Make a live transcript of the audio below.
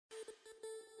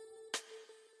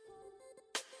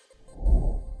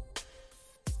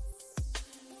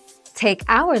Take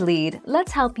our lead,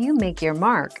 let's help you make your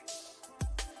mark.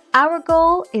 Our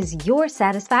goal is your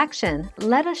satisfaction.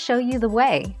 Let us show you the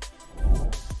way.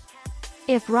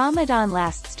 If Ramadan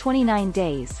lasts 29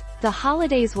 days, the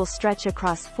holidays will stretch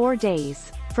across 4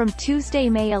 days, from Tuesday,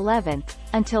 May 11th,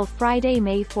 until Friday,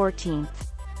 May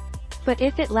 14th. But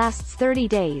if it lasts 30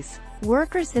 days,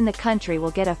 workers in the country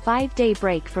will get a 5-day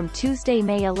break from Tuesday,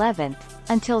 May 11th,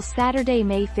 until Saturday,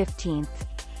 May 15th.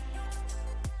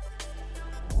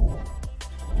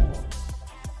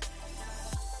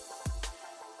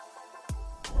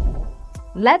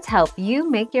 Let's help you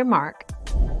make your mark.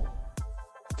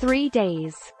 3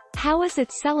 days. How is it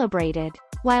celebrated?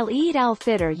 While Eid Al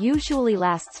Fitr usually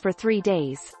lasts for 3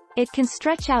 days, it can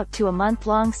stretch out to a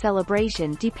month-long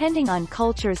celebration depending on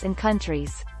cultures and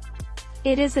countries.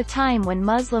 It is a time when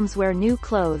Muslims wear new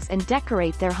clothes and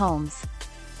decorate their homes.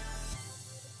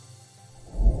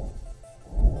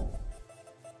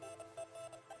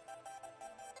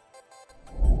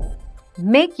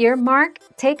 Make your mark,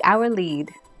 take our lead.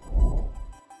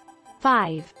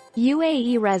 5.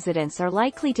 UAE residents are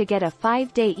likely to get a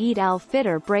 5-day Eid Al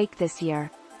Fitr break this year.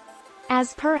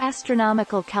 As per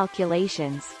astronomical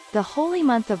calculations, the holy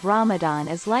month of Ramadan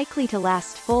is likely to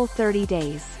last full 30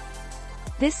 days.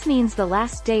 This means the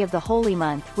last day of the holy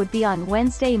month would be on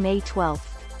Wednesday, May 12th.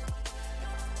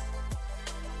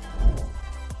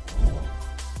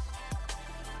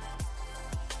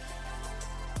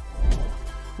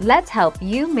 Let's help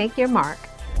you make your mark.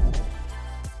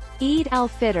 Eid Al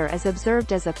Fitr is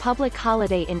observed as a public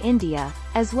holiday in India,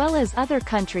 as well as other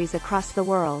countries across the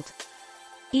world.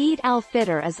 Eid Al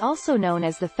Fitr is also known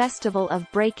as the festival of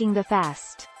breaking the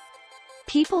fast.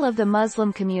 People of the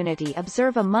Muslim community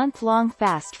observe a month-long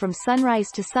fast from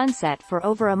sunrise to sunset for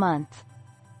over a month.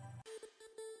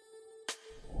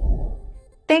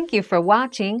 Thank you for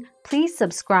watching. Please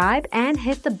subscribe and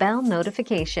hit the bell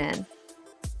notification.